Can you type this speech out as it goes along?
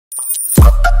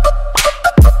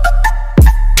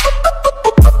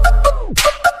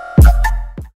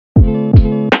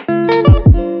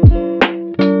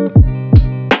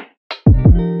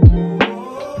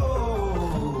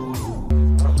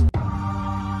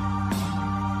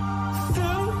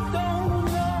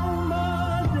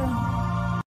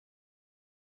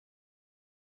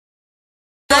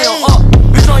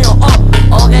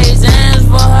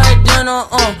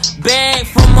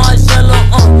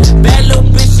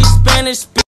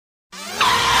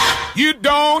You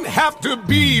don't have to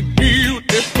be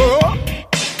beautiful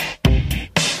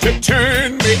to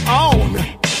turn me on.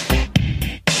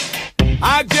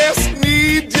 I just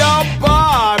need your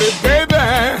body, baby.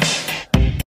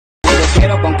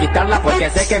 Quiero conquistarla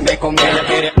porque sé que me conviene.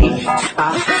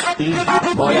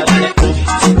 Voy a darle.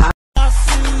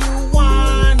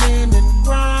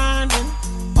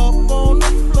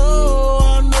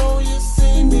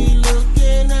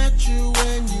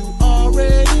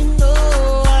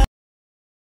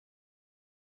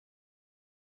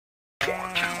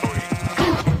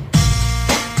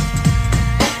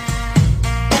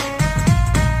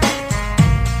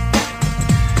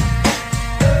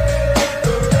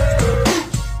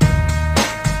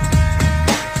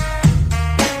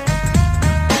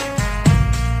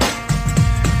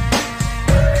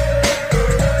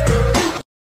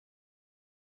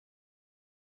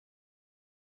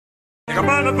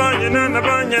 Kapana panya na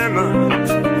panyama,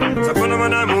 sapona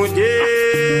mana muje.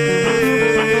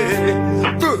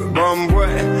 Bombwe,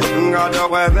 ngada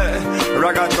webe,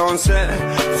 ragatonse,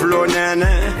 flow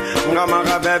nene,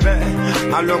 ngamaga bebe,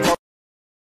 aloko.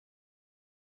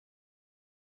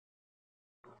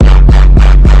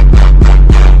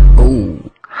 Ooh,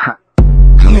 hot.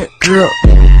 Come here, girl.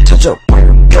 Touch up.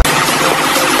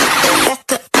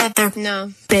 No,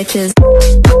 bitches.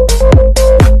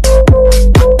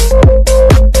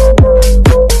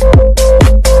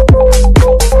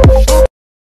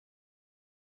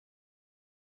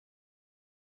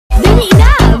 Dali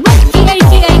na!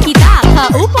 Mag-ingay-ingay kita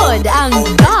kaupod ang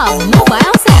Bob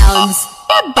Mobile Sounds.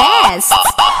 The best!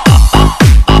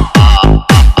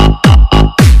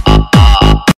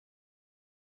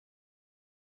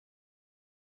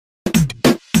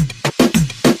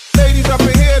 Ladies up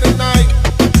in here tonight,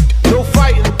 no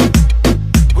fighting.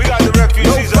 We got the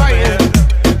refugees up in here.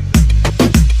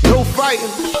 No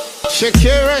fighting.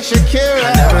 Shakira, Shakira.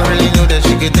 I never really knew that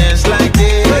she could dance like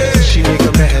this. She make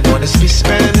a man wanna speak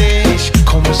Spanish.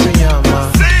 Como se llama?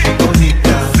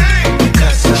 Bonita.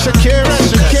 Casa. Shakira,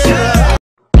 Shakira.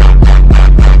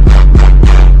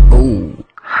 Ooh,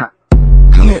 hot.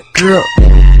 Come here, girl.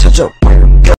 Touch up.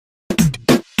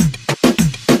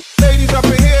 Ladies up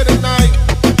in here tonight,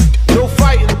 no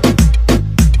fighting.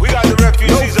 We got the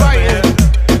refugees up in here.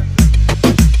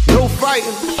 No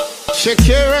fighting.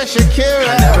 Shakira, Shakira.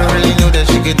 I never really knew that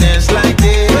she could dance like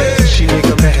this. She make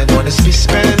a man wanna speak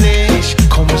Spanish.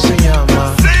 Como se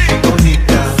llama?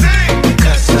 Bonita.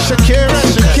 Casa. Shakira,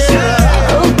 Shakira.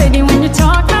 Oh, baby, when you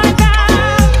talk like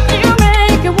that, you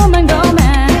make a woman go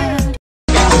mad.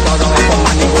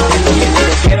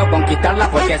 Quiero conquistarla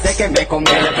porque sé que me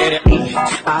conviene.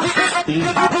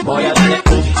 Voy a darle.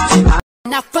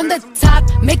 Now from the top,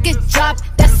 make it drop.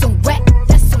 That's some wet.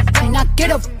 That's some wet. Now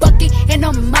get a bucket and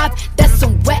a mop. That's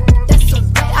some wet. That's some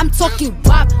wet. I'm talking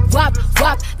wop, wop,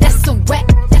 wop. That's some wet.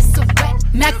 That's some wet.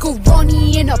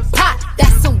 Macaroni in a pot.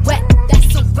 That's some wet.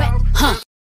 That's some wet. Huh?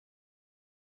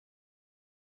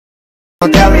 No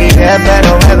te abriré,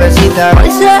 pero bebecita, hoy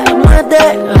se me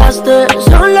dejaste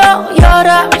solo y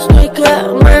ahora estoy que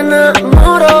me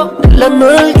enamoro de la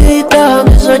nalguita,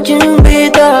 de esa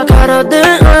chimbita, cara de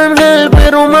ángel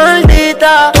pero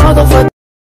maldita. Todo fue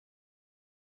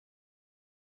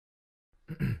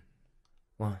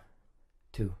 1,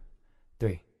 2,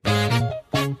 3.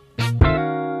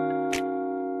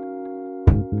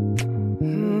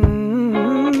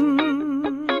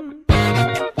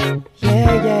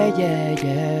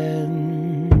 Yeah.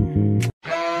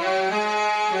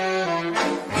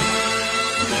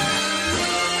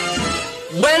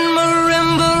 when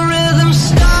marimba rhythms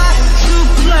start to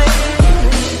play.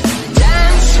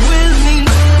 Dance with me,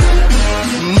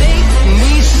 make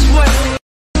me sweat.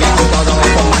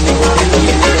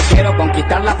 Quiero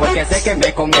conquistarla porque sé que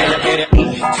me conviene.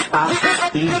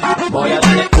 Voy a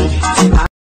darle.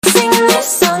 Sing this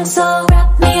song, so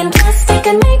wrap me in plastic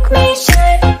and make me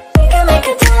shine. We can make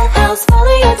a dollhouse,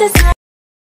 follow your design.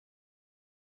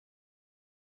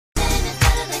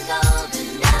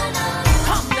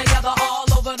 Come together all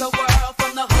over the world,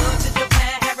 from the hood to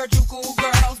Japan, Harajuku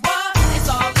girls. What? It's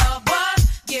all love, what?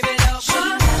 Give it up,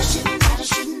 what?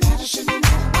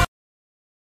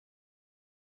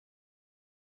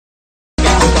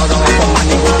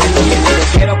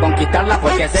 Quiero conquistarla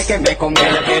porque sé que me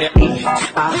conviene.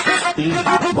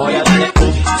 Voy a darle.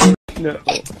 No.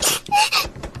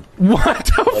 What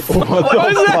the fuck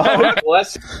was that?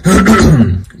 What?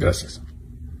 Gracias.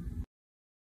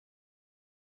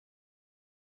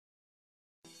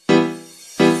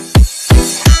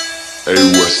 Hey,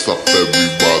 what's up,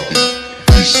 everybody?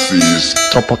 This is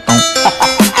Tropotão.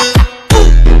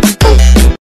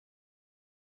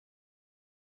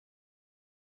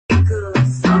 Good,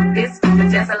 so this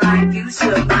just like you.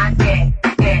 to my neck,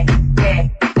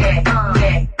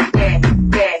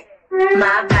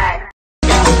 my back.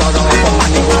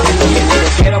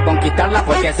 Quiero conquistarla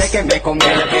porque sé que me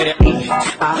conviene. Quiere,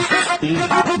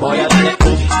 voy a darle.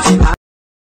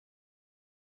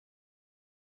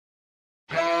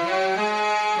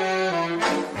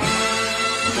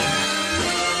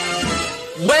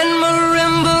 When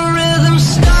marimba rhythms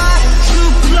start to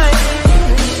play,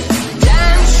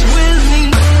 dance with me,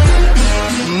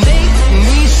 make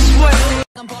me sway.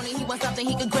 He wants something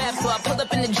he could grab, so I pull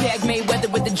up in the Jag, Mayweather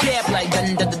with the jab, like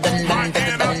dun dun dun dun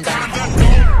dun dun dun dun.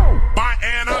 My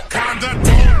anaconda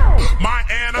don't, my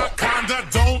anaconda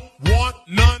don't want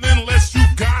none unless you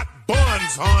got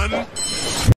buns, hun.